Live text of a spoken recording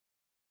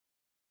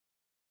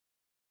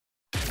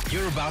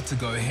You're about to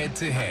go head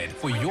to head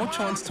for your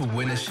chance to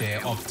win a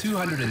share of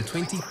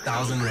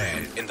 220,000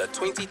 Rand in the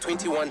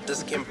 2021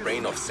 Dischem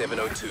Brain of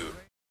 702.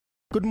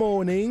 Good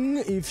morning.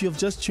 If you've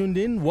just tuned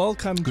in,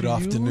 welcome to Good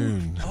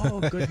afternoon.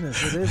 Oh,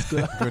 goodness. It is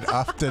good. Good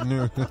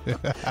afternoon.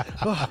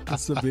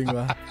 Mr.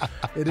 Bingwa.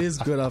 It is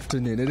good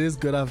afternoon. It is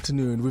good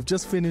afternoon. We've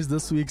just finished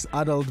this week's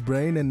Adult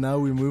Brain, and now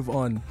we move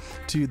on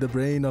to the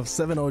Brain of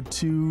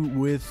 702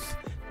 with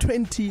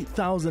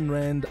 20,000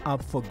 Rand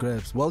up for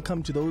grabs.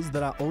 Welcome to those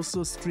that are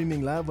also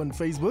streaming live on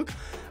Facebook.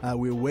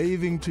 We're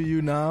waving to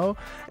you now.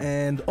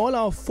 And all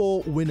our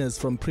 4 winners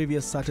from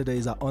previous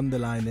Saturdays are on the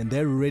line and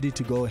they're ready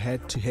to go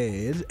head to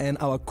head. And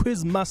our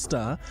quiz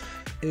master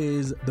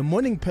is the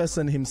morning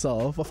person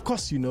himself. Of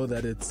course, you know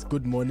that it's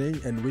good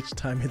morning and which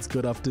time it's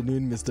good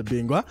afternoon, Mr.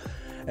 Bingwa.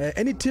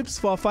 Any tips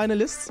for our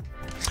finalists?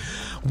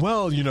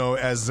 Well, you know,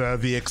 as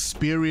the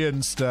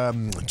experienced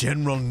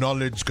general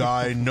knowledge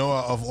guy,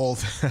 knower of all,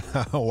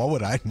 what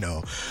would I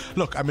know?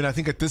 Look, I mean, I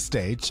think at this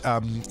stage,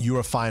 you're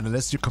a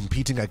finalist. You're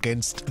competing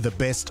against the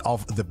best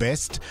of the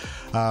best.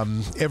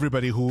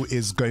 Everybody who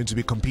is going to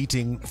be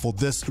competing for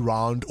this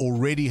round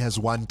already has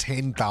won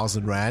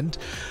 10,000 Rand.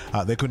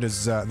 They could,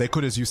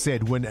 as you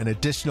said, win an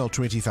additional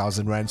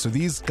 20,000 Rand. So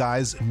these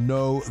guys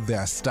know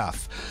their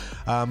stuff.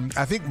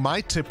 I think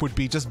my tip would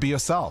be just be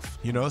yourself.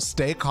 You know,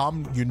 stay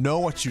calm. You know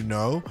what you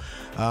know.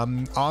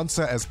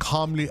 Answer as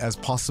calmly as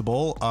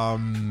possible. I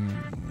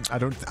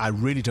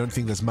really don't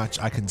think there's much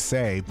I can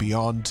say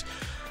beyond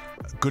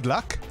good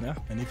luck. Yeah,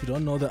 and if you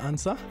don't know the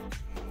answer,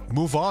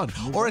 move on.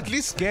 At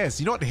least guess.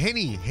 You know what,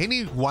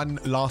 Henny won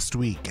last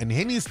week, and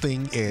Henny's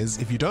thing is,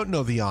 if you don't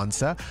know the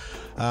answer,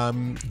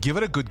 give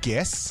it a good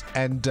guess,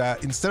 and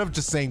instead of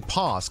just saying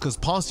pass, because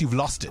pass, you've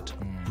lost it,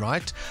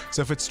 right?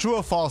 So if it's true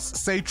or false,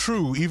 say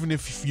true, even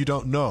if you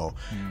don't know.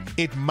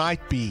 It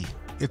might be.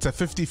 It's a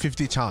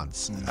 50-50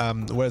 chance.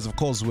 Whereas, of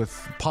course, with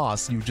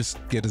pass, you just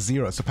get a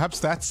 0. So perhaps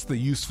that's the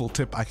useful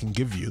tip I can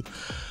give you.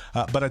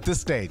 But at this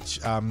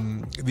stage,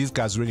 these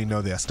guys really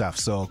know their stuff.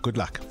 So good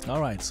luck. All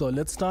right. So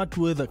let's start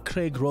with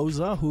Craig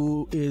Rosa,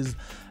 who is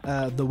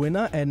the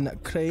winner. And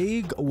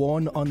Craig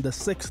won on the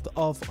 6th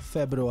of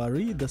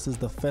February. This is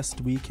the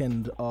first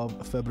weekend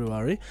of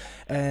February.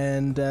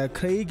 And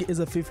Craig is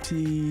a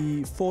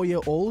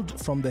 54-year-old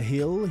from the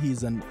Hill.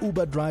 He's an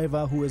Uber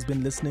driver who has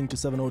been listening to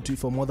 702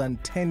 for more than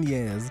 10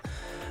 years.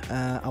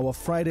 Our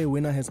Friday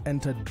winner has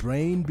entered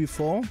Brain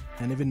before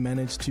and even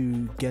managed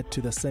to get to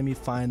the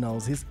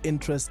semi-finals. His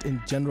interest in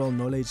general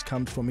knowledge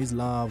comes from his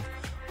love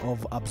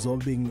of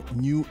absorbing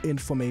new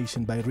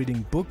information by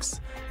reading books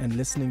and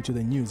listening to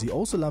the news. He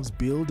also loves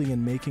building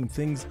and making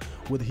things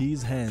with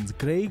his hands.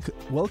 Craig,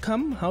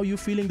 welcome. How are you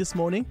feeling this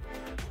morning?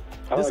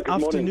 This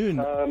afternoon.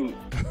 I'm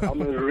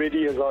as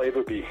ready as I'll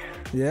ever be.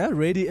 Yeah,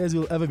 ready as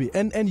you'll ever be.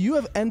 And you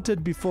have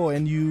entered before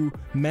and you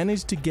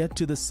managed to get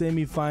to the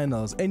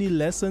semi-finals. Any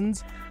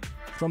lessons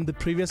from the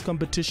previous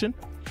competition?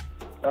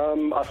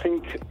 I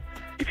think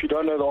if you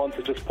don't know the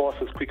answer, just pass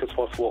as quick as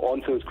possible,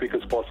 answer as quick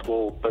as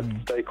possible, but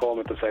stay calm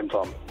at the same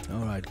time.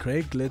 All right,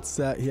 Craig, let's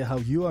hear how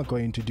you are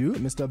going to do.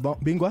 Mr.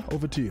 Bingwa,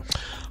 over to you.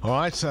 All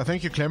right,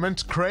 thank you,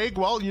 Clement. Craig,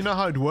 well, you know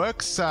how it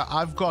works.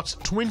 I've got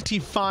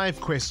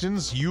 25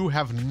 questions. You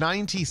have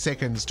 90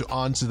 seconds to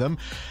answer them.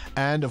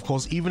 And, of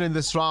course, even in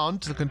this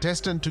round, the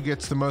contestant who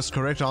gets the most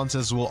correct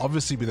answers will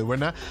obviously be the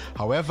winner.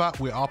 However,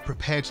 we are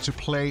prepared to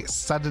play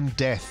sudden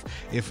death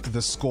if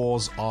the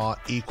scores are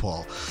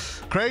equal.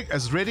 Craig,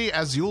 as ready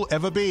as you'll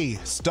ever be.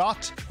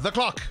 Start the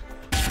clock.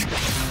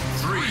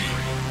 3,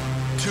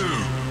 2,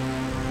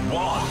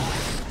 1.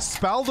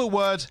 Spell the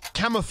word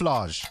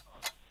camouflage.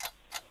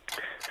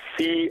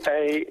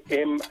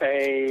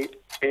 CAMAFLAGUE.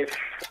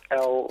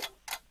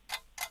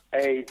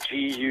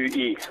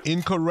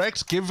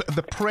 Incorrect. Give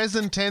the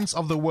present tense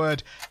of the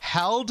word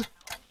held.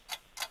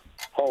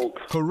 Hold.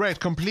 Correct.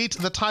 Complete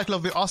the title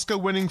of the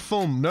Oscar-winning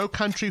film No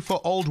Country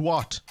for Old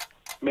What?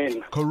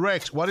 Men.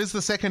 Correct. What is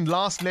the second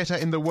last letter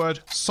in the word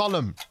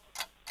solemn?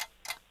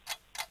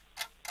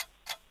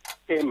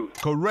 M.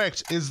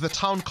 Correct. Is the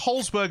town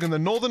Colesberg in the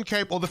Northern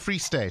Cape or the Free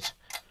State?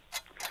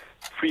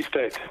 Free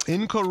State.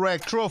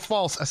 Incorrect. True or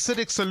false?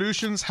 Acidic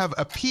solutions have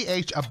a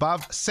pH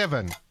above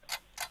 7.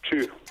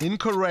 True.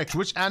 Incorrect.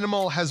 Which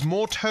animal has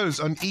more toes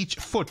on each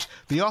foot?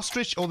 The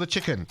ostrich or the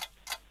chicken?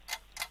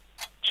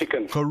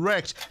 Chicken.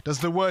 Correct. Does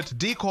the word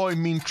decoy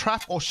mean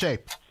trap or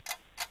shape?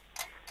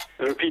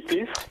 Repeat,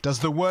 please. Does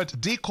the word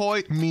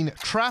decoy mean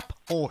trap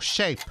or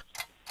shape?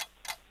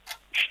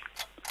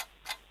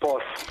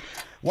 Pass.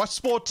 What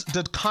sport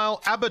did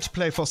Kyle Abbott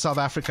play for South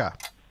Africa?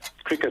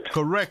 Cricket.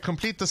 Correct.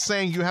 Complete the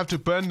saying, you have to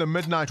burn the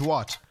midnight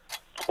what?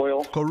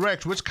 Oil.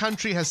 Correct. Which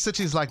country has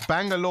cities like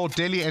Bangalore,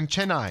 Delhi and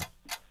Chennai?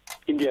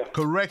 India.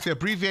 Correct. The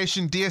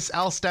abbreviation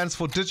DSL stands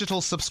for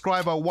digital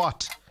subscriber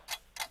what?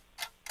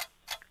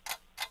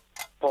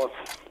 Pass.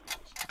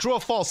 True or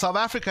false? South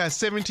Africa has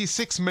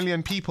 76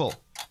 million people.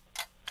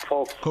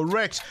 False.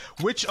 Correct.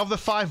 Which of the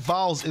 5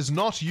 vowels is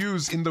not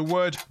used in the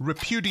word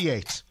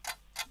repudiate?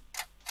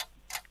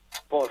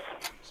 Pass.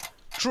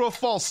 True or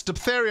false?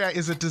 Diphtheria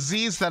is a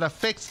disease that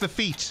affects the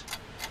feet.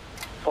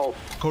 False.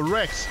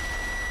 Correct.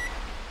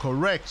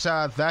 Correct.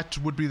 That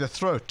would be the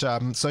throat.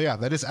 So yeah,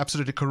 that is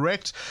absolutely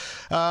correct.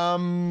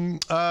 The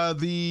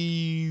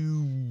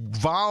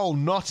vowel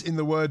not in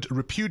the word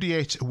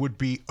repudiate would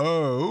be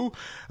O.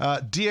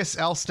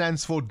 DSL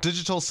stands for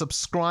digital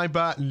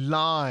subscriber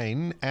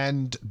line,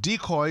 and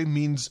decoy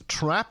means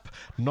trap,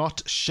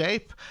 not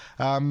shape.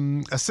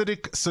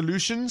 Acidic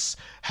solutions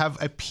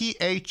have a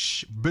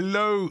pH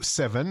below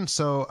 7,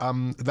 so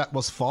that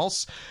was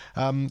false.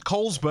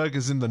 Colesberg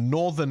is in the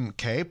Northern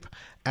Cape.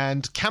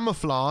 And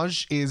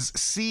camouflage is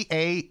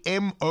CAMOUFLAGE.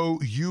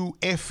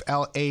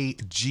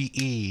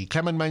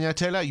 Clement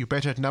Manyatela, you're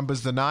better at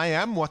numbers than I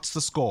am. What's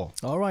the score?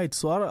 All right,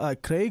 so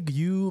Craig,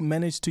 you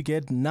managed to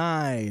get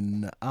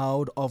 9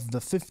 out of the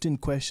 15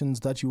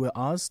 questions that you were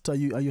asked. Are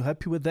you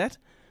happy with that?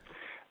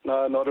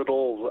 No, not at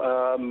all.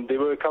 There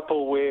were a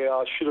couple where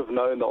I should have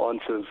known the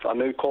answers. I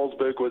knew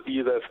Colesberg was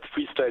either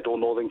Free State or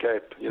Northern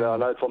Cape. I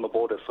know it's on the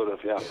border, sort of,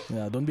 yeah.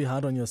 Yeah, don't be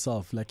hard on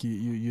yourself. Like,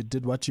 you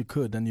did what you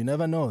could, and you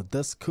never know.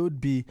 This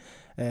could be,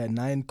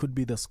 9 could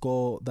be the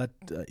score that,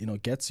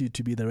 gets you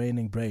to be the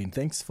reigning brain.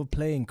 Thanks for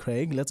playing,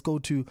 Craig. Let's go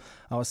to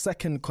our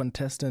second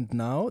contestant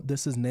now.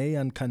 This is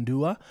Nayan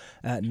Kandua.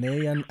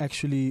 Nayan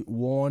actually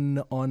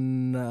won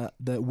on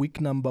the week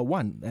number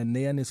 1, and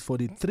Nayan is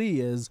 43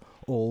 years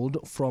old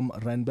from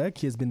Randburg.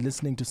 He has been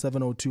listening to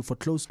 702 for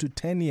close to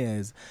 10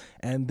 years,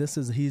 and this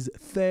is his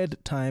 3rd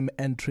time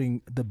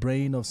entering the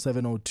brain of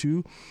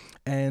 702.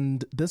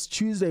 And this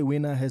Tuesday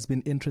winner has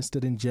been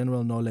interested in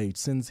general knowledge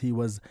since he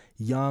was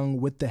young,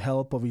 with the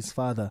help of his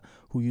father,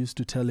 who used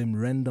to tell him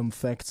random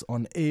facts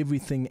on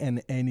everything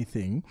and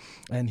anything.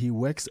 And he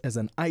works as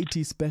an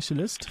IT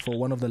specialist for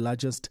one of the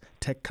largest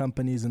tech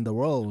companies in the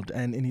world.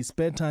 And in his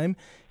spare time,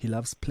 he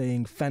loves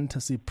playing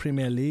Fantasy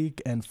Premier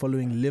League and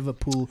following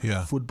Liverpool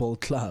Football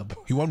Club.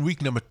 He won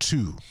week number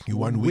 2. He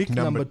won week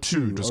number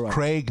 2. It was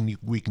Craig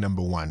week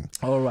number 1.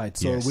 All right,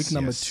 so week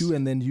number 2,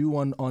 and then you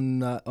won on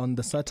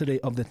the Saturday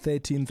of the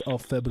 13th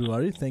of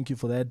February. Thank you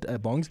for that,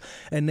 Bongs.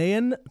 And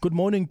Nayan, good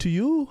morning to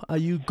you. Are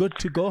you good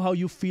to go? How are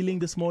you feeling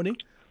this morning?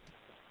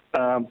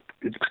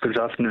 Good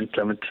afternoon,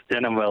 Clement.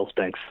 And I'm well,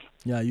 thanks.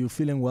 Yeah, you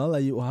feeling well?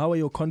 How are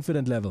your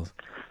confidence levels?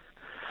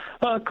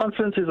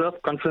 Confidence is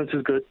up. Confidence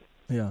is good.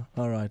 Yeah,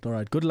 all right.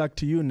 Good luck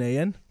to you,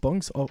 Nayan.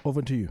 Bongs,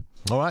 over to you.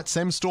 All right,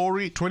 same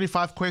story.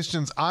 25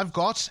 questions I've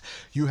got.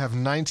 You have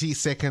 90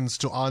 seconds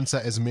to answer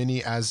as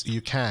many as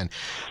you can.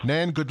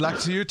 Nayan, good luck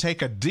to you.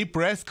 Take a deep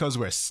breath because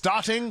we're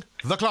starting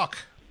the clock.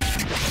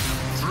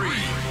 3,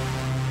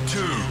 2,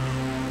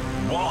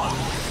 1.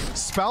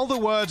 Spell the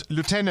word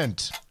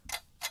lieutenant.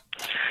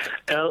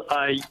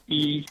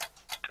 L-I-E-U-T-E-N-A-N-T.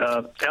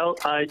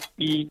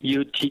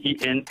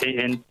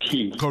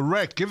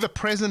 Correct. Give the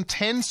present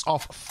tense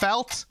of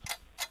felt.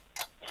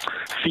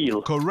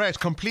 Feel. Correct.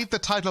 Complete the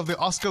title of the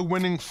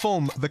Oscar-winning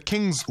film, The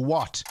King's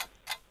What?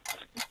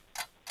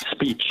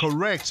 Speech.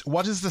 Correct.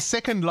 What is the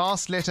second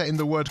last letter in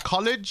the word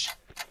college?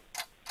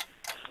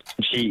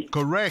 G.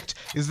 Correct.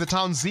 Is the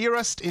town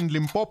Zeerust in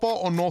Limpopo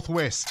or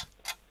Northwest?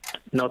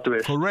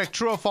 Northwest. Correct.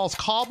 True or false?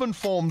 Carbon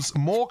forms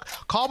more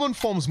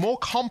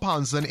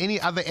compounds than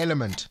any other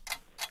element.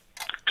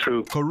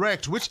 True.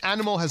 Correct. Which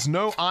animal has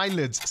no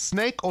eyelids?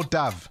 Snake or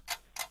dove?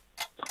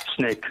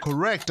 Snake.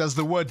 Correct. Does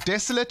the word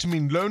desolate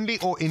mean lonely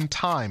or in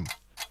time?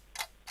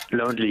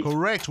 Lonely.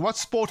 Correct. What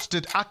sport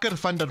did Akker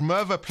van der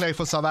Merwe play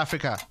for South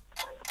Africa?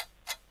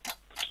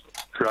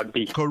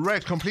 Rugby.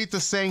 Correct. Complete the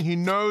saying, he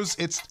knows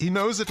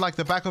it like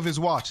the back of his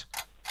what?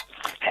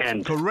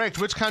 Hand. Correct.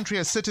 Which country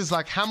has cities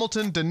like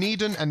Hamilton,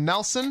 Dunedin and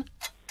Nelson?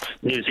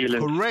 New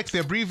Zealand. Correct. The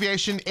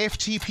abbreviation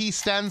FTP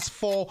stands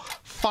for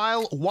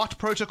File What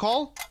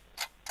Protocol?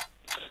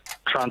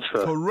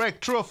 Transfer.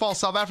 Correct. True or false?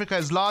 South Africa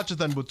is larger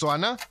than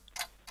Botswana?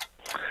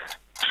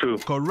 True.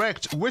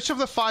 Correct. Which of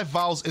the 5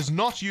 vowels is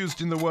not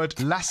used in the word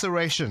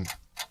laceration?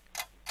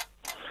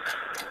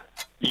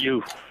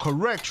 U.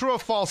 Correct. True or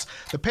false?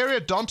 The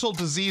periodontal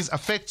disease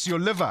affects your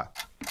liver?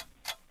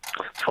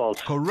 False.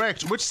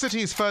 Correct. Which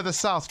city is further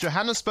south,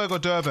 Johannesburg or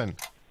Durban?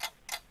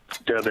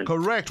 Durban.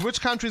 Correct.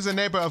 Which country is a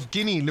neighbor of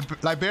Guinea,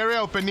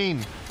 Liberia or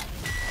Benin?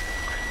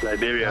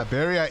 Liberia.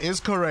 Liberia is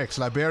correct.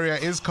 Liberia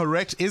is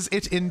correct. Is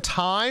it in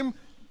time?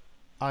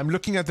 I'm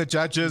looking at the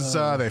judges.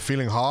 They're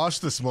feeling harsh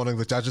this morning.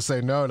 The judges say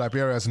no,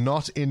 Liberia is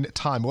not in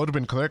time. Would have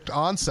been correct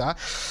answer.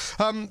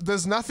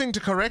 There's nothing to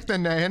correct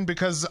then, Nayan,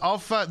 because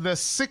of the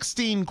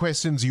 16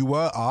 questions you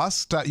were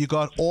asked, you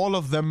got all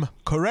of them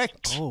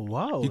correct. Oh,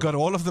 wow. You got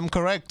all of them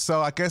correct.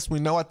 So I guess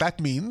we know what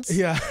that means.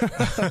 Yeah.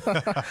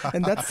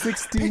 And that's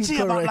 16 Pity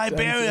correct about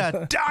Liberia.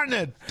 answers.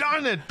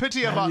 Darn it.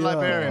 Pity about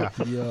Liberia.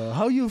 Yeah.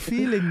 How are you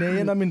feeling,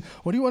 Nayan? I mean,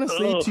 what do you want to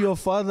say to your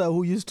father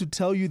who used to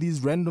tell you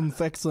these random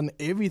facts on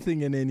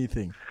everything and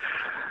anything?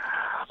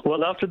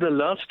 Well, after the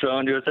last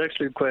round, he was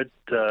actually quite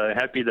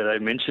happy that I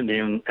mentioned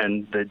him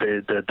and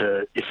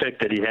the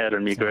effect that he had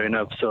on me growing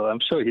up. So I'm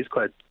sure he's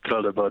quite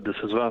thrilled about this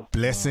as well.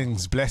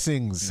 Blessings.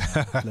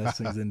 Yeah,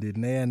 blessings indeed.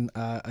 Nayan,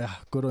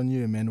 good on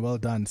you, man. Well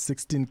done.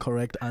 16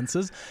 correct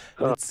answers.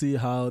 Let's see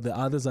how the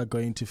others are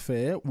going to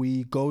fare.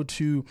 We go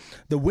to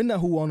the winner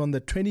who won on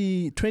the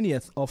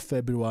 20th of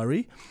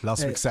February.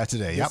 Last week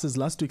Saturday, This is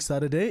last week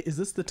Saturday. Is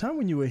this the time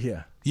when you were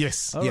here?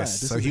 Yes, All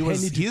yes. right, So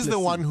he's the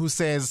one who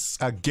says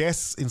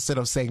guess instead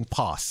of saying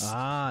pass.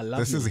 Lovely.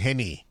 This is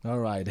Henny. All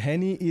right.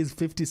 Henny is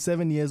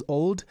 57 years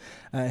old.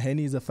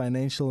 Henny is a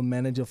financial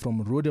manager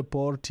from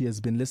Rudeport. He has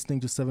been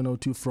listening to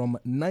 702 from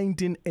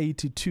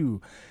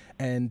 1982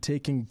 and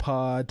taking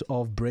part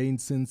of Brain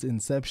since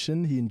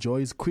inception. He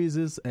enjoys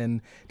quizzes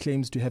and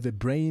claims to have a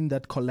brain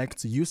that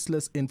collects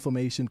useless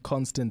information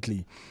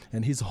constantly.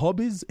 And his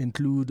hobbies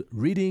include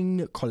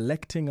reading,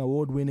 collecting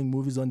award-winning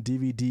movies on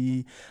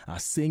DVD,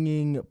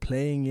 singing,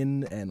 playing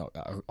in an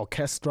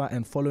orchestra,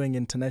 and following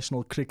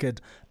international cricket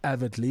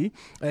avidly.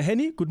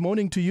 Henny, good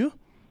morning to you.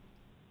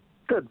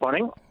 Good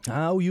morning.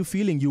 How are you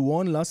feeling? You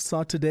won last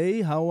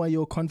Saturday. How are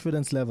your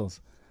confidence levels?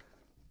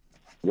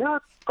 Yeah,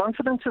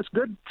 confidence is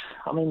good.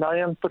 I mean,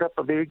 Ian put up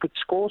a very good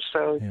score,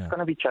 so it's going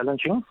to be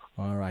challenging.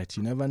 All right.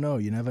 You never know.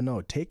 You never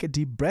know. Take a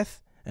deep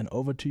breath. And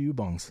over to you,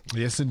 Bongs.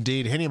 Yes,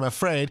 indeed. Henny, I'm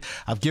afraid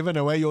I've given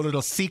away your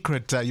little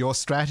secret, your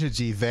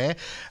strategy there.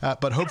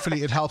 But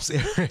hopefully it helps.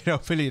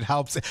 Hopefully it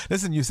helps.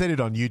 Listen, you said it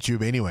on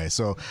YouTube anyway,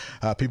 so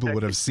people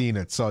would have seen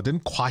it. So I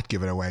didn't quite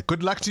give it away.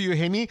 Good luck to you,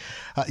 Henny.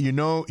 You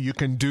know you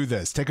can do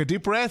this. Take a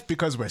deep breath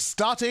because we're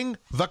starting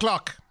the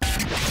clock.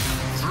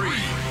 3,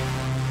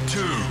 2,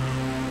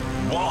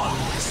 1.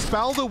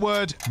 Spell the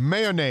word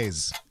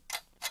mayonnaise.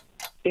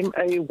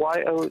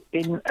 Mayonnaise.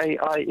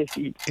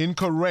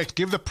 Incorrect.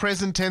 Give the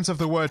present tense of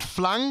the word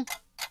flung.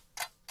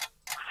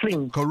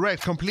 Fling.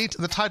 Correct. Complete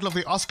the title of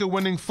the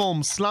Oscar-winning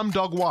film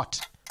Slumdog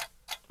what?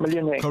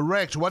 Millionaire.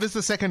 Correct. What is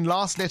the second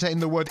last letter in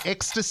the word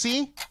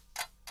ecstasy?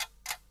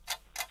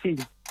 C.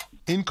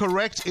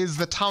 Incorrect. Is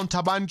the town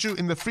Tabanju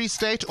in the Free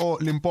State or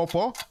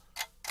Limpopo?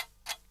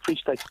 Free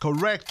State.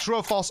 Correct. True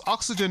or false?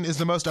 Oxygen is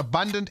the most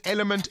abundant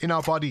element in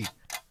our body.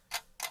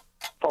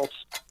 False.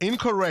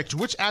 Incorrect.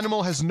 Which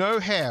animal has no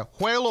hair?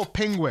 Whale or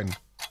penguin?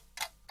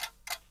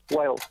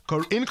 Whale.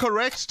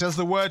 Incorrect. Does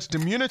the word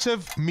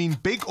diminutive mean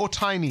big or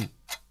tiny?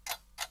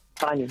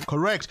 Tiny.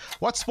 Correct.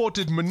 What sport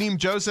did Munim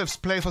Josephs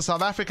play for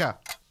South Africa?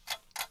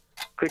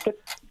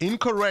 Cricket.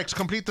 Incorrect.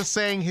 Complete the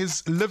saying,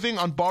 he's living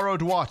on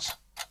borrowed what?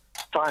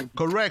 Time.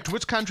 Correct.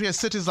 Which country has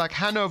cities like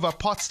Hanover,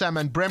 Potsdam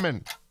and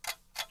Bremen?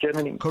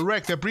 Germany.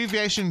 Correct. The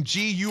abbreviation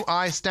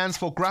GUI stands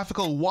for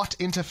graphical what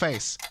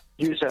interface?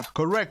 User.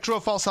 Correct. True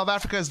or false? South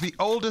Africa is the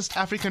oldest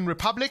African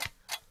republic?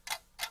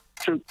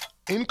 True.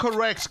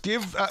 Incorrect.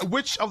 Give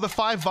which of the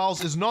 5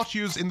 vowels is not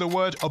used in the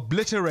word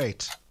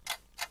obliterate?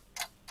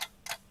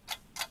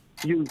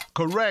 U.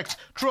 Correct.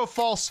 True or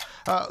false?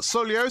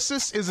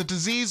 Scoliosis is a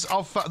disease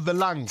of the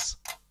lungs.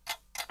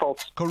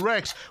 False.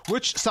 Correct.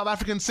 Which South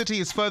African city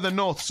is further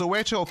north,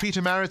 Soweto or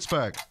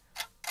Pietermaritzburg?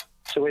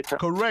 Soweto.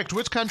 Correct.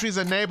 Which country is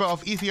a neighbor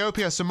of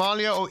Ethiopia,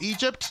 Somalia or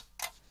Egypt?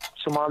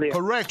 Somalia.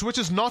 Correct. Which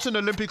is not an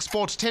Olympic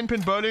sport,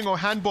 10-pin bowling or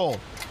handball?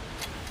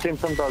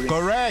 10-pin bowling.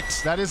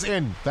 Correct. That is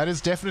in. That is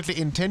definitely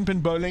in.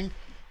 10-pin bowling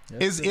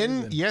is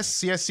in.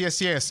 Yes.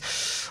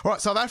 All right.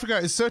 South Africa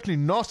is certainly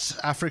not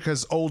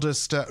Africa's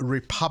oldest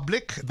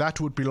republic. That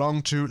would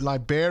belong to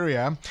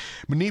Liberia.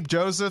 Munim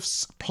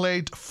Josephs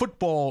played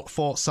football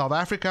for South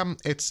Africa.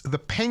 It's the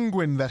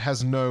penguin that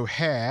has no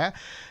hair.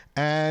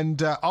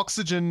 And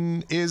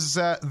oxygen is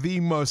the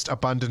most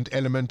abundant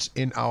element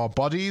in our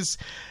bodies.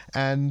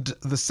 And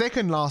the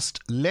second last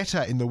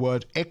letter in the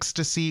word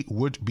ecstasy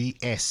would be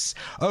S.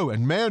 Oh,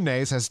 and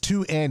mayonnaise has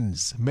 2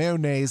 N's.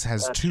 Mayonnaise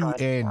has That's 2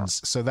 right.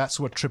 N's. So that's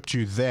what tripped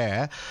you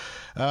there.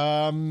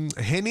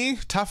 Henny,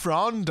 tough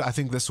round, I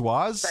think this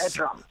was. Bad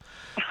drum.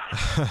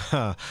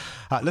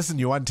 Listen,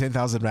 you won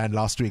 10,000 Rand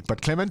last week,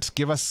 but Clement,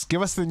 give us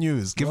the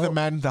news. Give the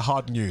man the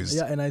hard news.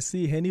 Yeah, and I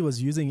see Henny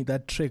was using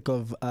that trick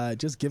of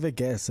just give a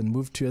guess and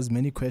move to as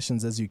many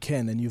questions as you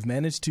can. And you've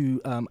managed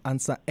to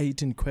answer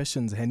 18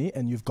 questions, Henny,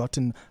 and you've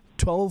gotten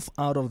 12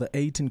 out of the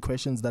 18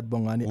 questions that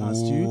Bongani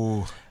asked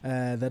you.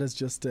 That is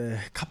just a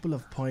couple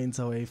of points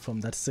away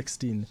from that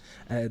 16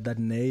 that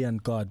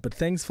Nayan got. But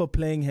thanks for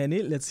playing,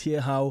 Henny. Let's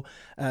hear how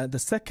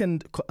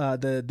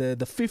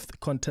the fifth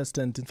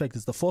contestant, in fact,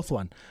 it's the fourth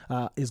one,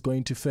 is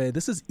going to fare.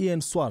 This is Ian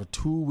Swart,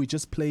 who we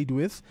just played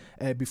with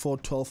before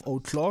 12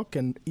 o'clock,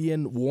 and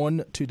Ian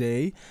won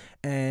today.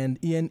 And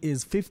Ian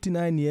is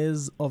 59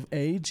 years of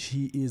age.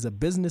 He is a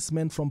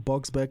businessman from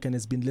Boksburg and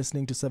has been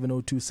listening to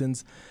 702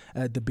 since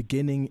the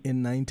beginning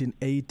in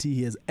 1980.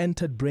 He has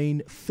entered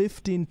Brain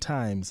 15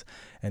 times.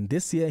 And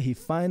this year, he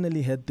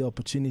finally had the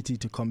opportunity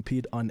to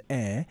compete on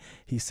air.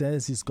 He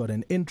says he's got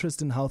an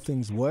interest in how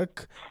things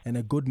work and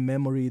a good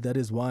memory. That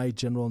is why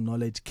general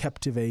knowledge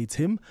captivates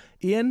him.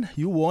 Ian,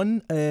 you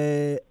won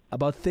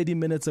about 30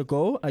 minutes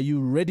ago. Are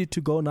you ready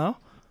to go now?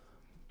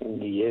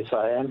 Yes,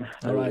 I am.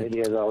 All right. Ready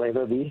as I'll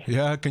ever be.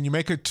 Yeah, can you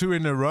make it 2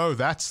 in a row?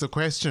 That's the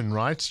question,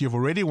 right? You've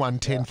already won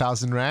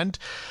 10,000 Rand.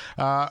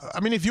 I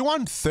mean, if you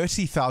won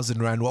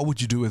 30,000 Rand, what would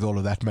you do with all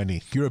of that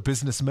money? You're a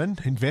businessman,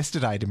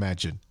 invested, I'd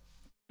imagine.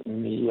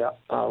 Yeah,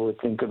 I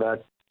would think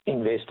about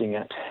investing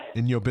it.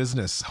 In your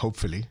business,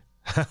 hopefully.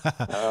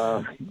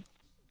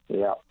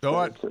 Yeah.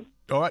 All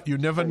right, you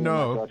never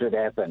know. What would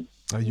happen?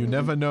 You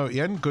never know,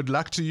 Ian. Good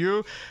luck to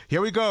you.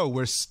 Here we go.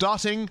 We're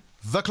starting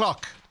the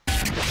clock.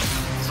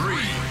 3,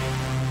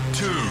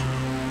 2,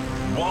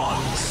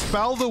 1.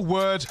 Spell the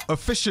word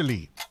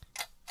officially.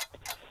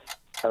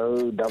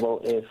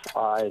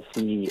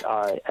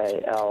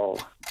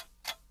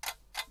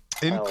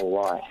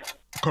 OFFICIALLY.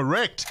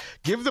 Correct.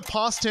 Give the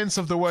past tense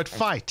of the word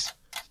fight.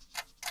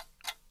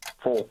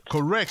 Fought.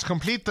 Correct.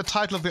 Complete the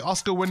title of the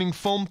Oscar-winning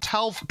film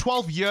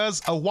 12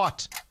 Years a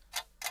What?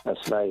 A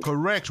slave.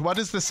 Correct. What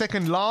is the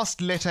second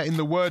last letter in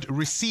the word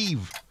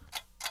receive?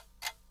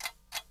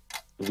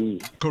 V.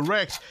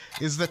 Correct.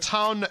 Is the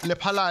town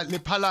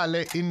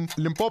Lephalale in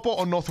Limpopo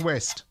or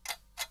Northwest?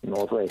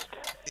 Northwest.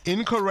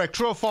 Incorrect.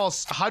 True or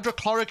false?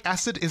 Hydrochloric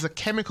acid is a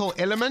chemical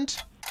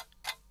element?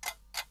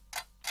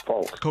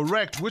 False.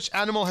 Correct. Which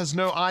animal has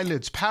no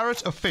eyelids?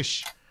 Parrot or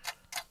fish?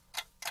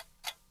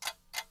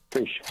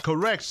 Fish.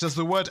 Correct. Does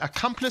the word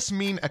accomplice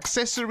mean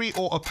accessory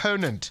or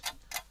opponent?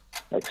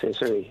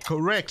 Accessory.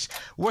 Correct.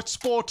 What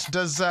sport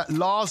does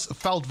Lars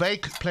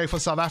Veldwijk play for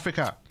South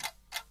Africa?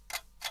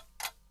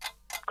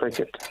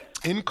 Cricket.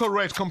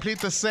 Incorrect. Complete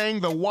the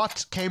saying, the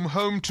what came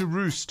home to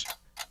roost?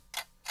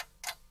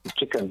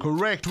 Chicken.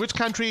 Correct. Which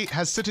country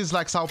has cities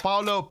like Sao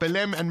Paulo,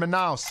 Belém, and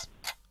Manaus?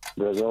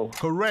 Brazil.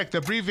 Correct. The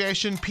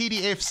abbreviation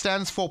PDF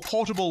stands for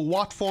portable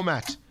what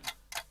format?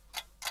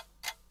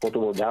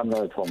 Portable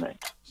download format.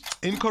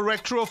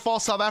 Incorrect. True or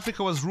false? South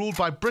Africa was ruled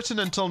by Britain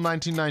until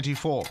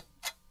 1994.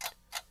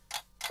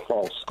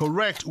 False.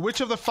 Correct. Which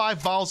of the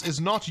 5 vowels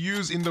is not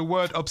used in the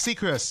word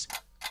obsequious?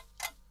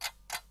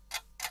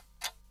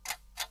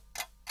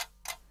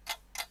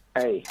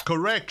 A.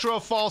 Correct. True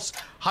or false?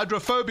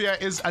 Hydrophobia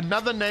is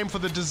another name for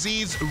the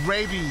disease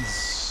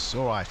rabies.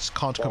 All right,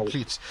 can't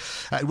complete.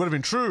 It would have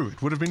been true.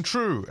 It would have been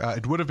true.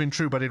 It would have been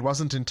true, but it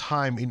wasn't in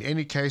time. In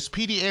any case,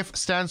 PDF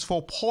stands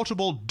for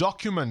portable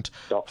document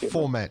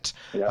format.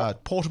 Yeah.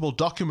 Portable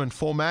document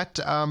format.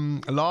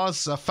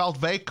 Lars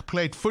Veldwijk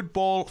played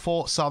football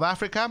for South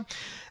Africa.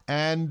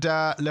 And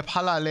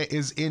Lephalale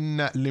is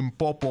in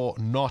Limpopo,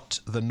 not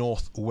the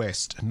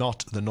Northwest.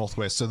 Not the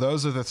Northwest. So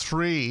those are the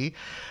 3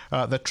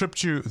 that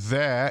tripped you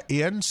there,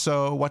 Ian.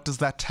 So what does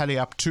that tally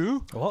up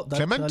to? Well, that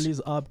Clement? tallies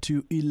up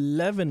to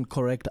 11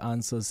 correct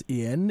answers,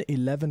 Ian.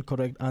 11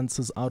 correct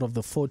answers out of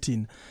the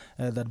 14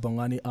 that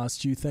Bongani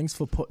asked you. Thanks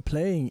for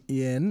playing,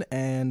 Ian.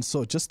 And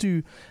so just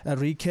to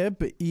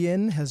recap,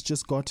 Ian has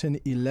just gotten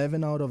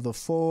 11 out of the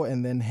 4,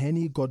 and then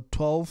Henny got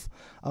 12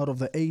 out of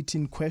the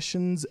 18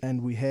 questions,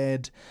 and we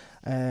had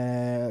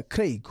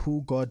Craig,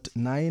 who got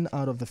 9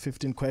 out of the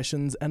 15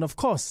 questions, and of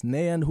course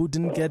Nayan, who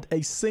didn't get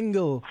a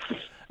single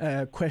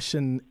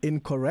question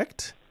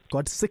incorrect,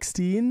 got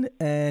 16.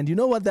 And you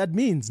know what that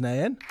means,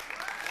 Nayan?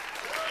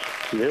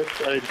 Yes,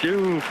 I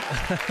do.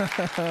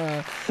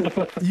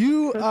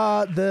 You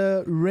are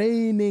the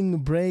reigning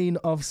brain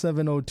of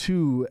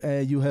 702.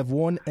 You have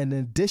won an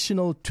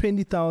additional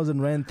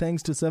 20,000 Rand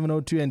thanks to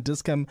 702 and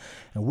Dischem,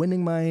 a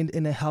winning mind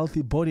in a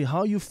healthy body. How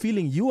are you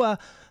feeling? You are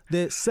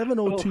the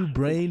 702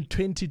 brain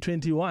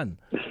 2021.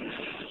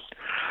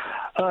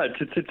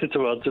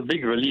 It's a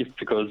big relief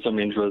because, I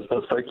mean, I was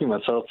psyching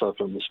myself out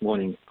from this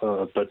morning.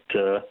 But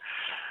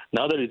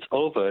now that it's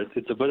over,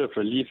 it's a bit of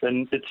relief.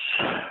 And I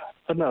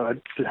don't know,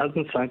 it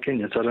hasn't sunk in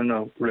yet. So I don't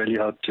know really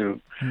how to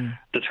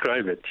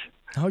describe it.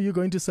 How are you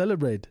going to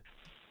celebrate?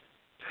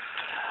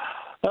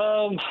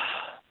 Well,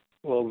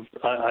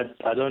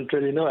 I don't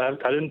really know. I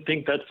didn't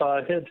think that far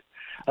ahead.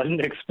 I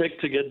didn't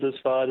expect to get this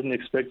far. I didn't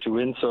expect to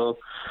win, so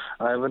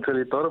I haven't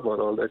really thought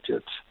about all that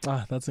yet.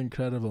 That's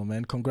incredible,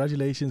 man.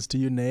 Congratulations to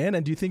you, Nayan.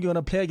 And do you think you want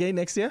to play again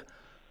next year?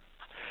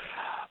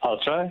 I'll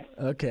try.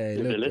 Okay.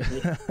 If they let me.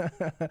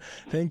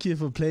 Thank you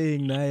for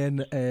playing,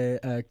 Nayan.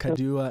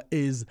 Kadua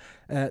is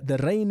the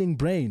reigning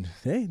brain,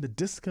 the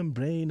Dischem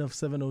brain of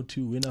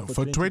 702 winner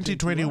for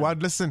 2021.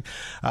 Listen,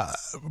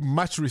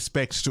 much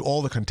respect to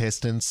all the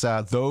contestants,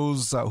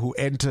 those who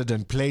entered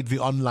and played the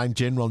online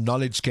general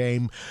knowledge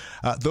game,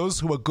 those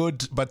who were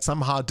good but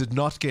somehow did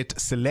not get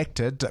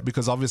selected,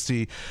 because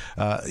obviously,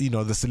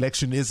 the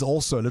selection is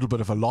also a little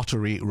bit of a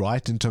lottery,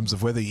 right, in terms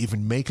of whether you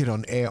even make it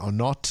on air or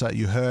not.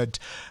 You heard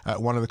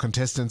one of the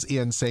contestants,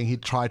 Ian, saying he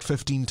tried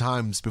 15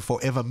 times before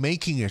ever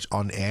making it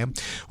on air.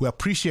 We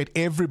appreciate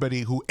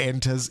everybody who entered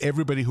enters,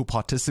 everybody who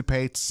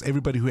participates,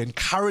 everybody who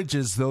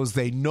encourages those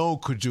they know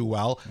could do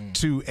well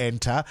to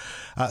enter.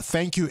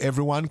 Thank you,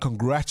 everyone.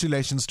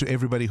 Congratulations to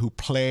everybody who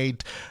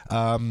played.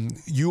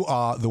 You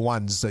are the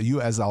ones,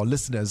 you as our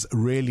listeners,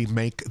 really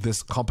make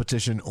this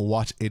competition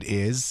what it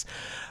is.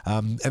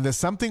 And there's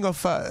something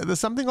of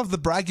the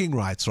bragging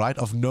rights, right,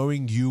 of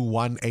knowing you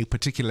won a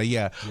particular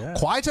year. Yeah.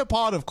 Quite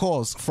apart, of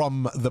course,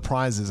 from the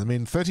prizes. I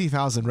mean,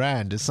 30,000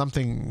 Rand is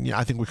something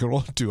I think we can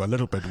all do a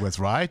little bit with,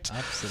 right?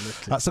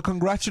 Absolutely. So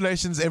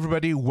congratulations,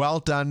 everybody. Well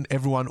done,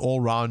 everyone, all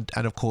round.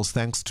 And of course,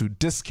 thanks to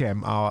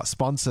Dischem, our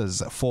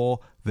sponsors, for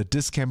the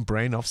Dischem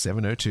Brain of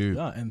 702.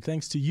 Yeah, and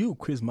thanks to you,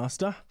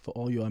 Quizmaster, for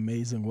all your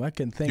amazing work.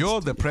 And thanks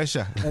the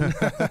pressure.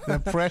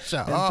 The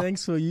pressure. And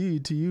thanks to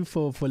you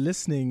for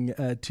listening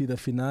to the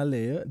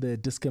finale, the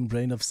Dischem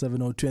Brain of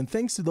 702. And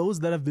thanks to those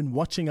that have been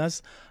watching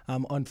us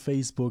on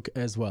Facebook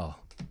as well.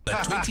 The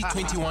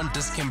 2021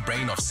 Dischem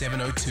Brain of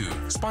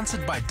 702,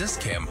 sponsored by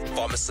Dischem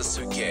Pharmacists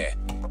Who Care.